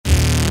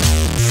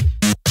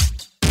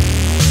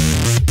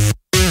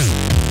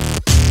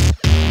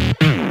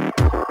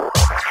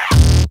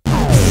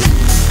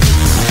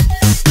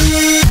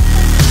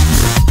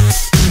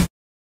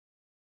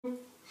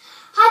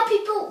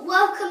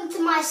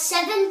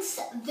this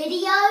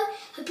video.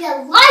 Hope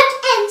you like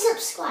and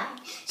subscribe.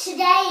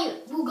 Today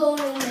we're going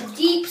in the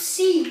deep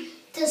sea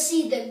to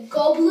see the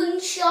Goblin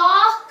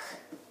shark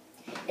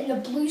and the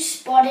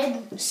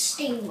blue-spotted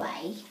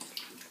stingray.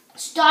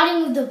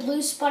 Starting with the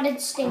blue-spotted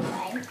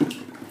stingray.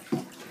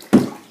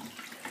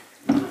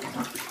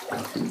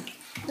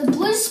 The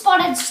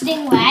blue-spotted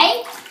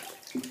stingray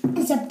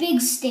is a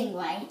big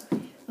stingray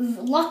with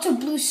lots of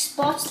blue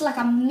spots, like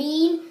a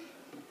mean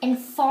and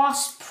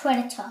fast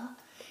predator.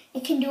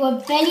 It can do a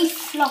belly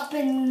flop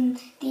in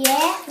the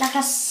air like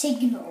a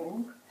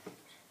signal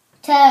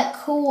to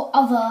call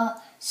other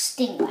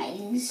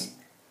stingrays.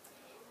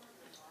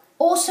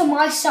 Also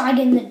my side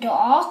in the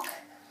dark,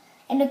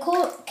 and it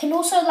can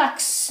also like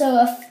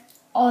surf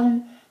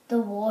on the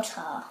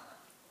water.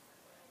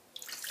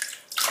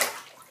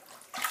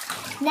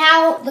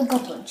 Now the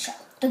goblin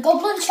shark. The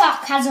goblin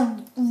shark has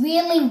a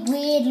really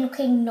weird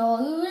looking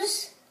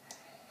nose.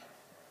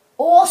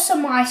 Also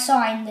my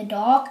side in the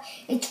dark.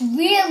 It's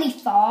really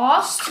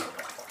fast.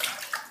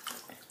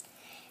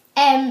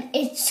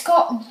 It's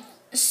got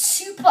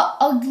super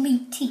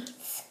ugly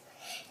teeth.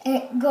 And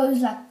it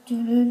goes like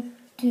doo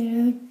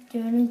doo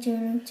doo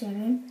doo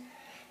doo.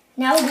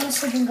 Now we're going to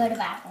sit and go to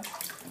battle.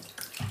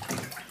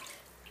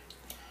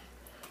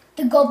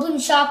 The goblin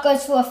shark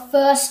goes for a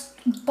first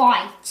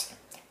bite,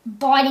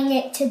 biting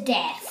it to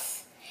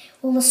death,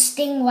 while the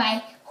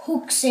stingray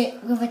hooks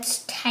it with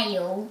its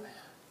tail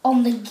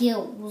on the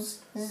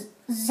gills,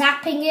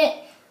 zapping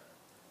it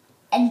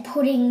and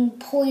putting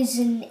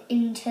poison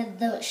into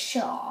the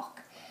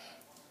shark.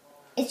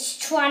 It's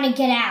trying to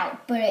get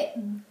out, but it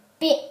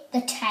bit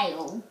the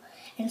tail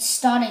and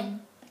started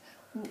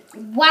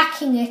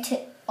whacking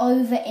it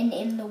over and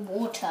in the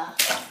water.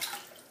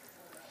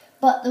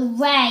 But the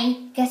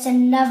ray gets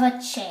another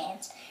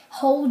chance,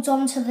 holds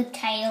onto the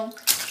tail,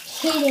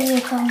 hitting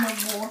it on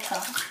the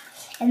water,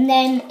 and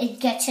then it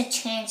gets a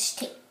chance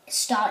to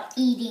start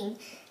eating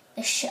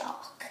the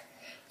shark.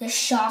 The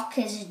shark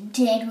is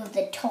dead with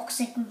the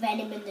toxic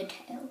venom in the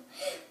tail.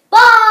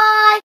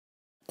 Bye!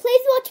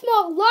 Please watch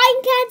more,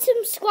 like and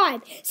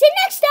subscribe. See you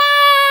next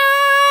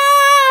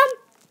time!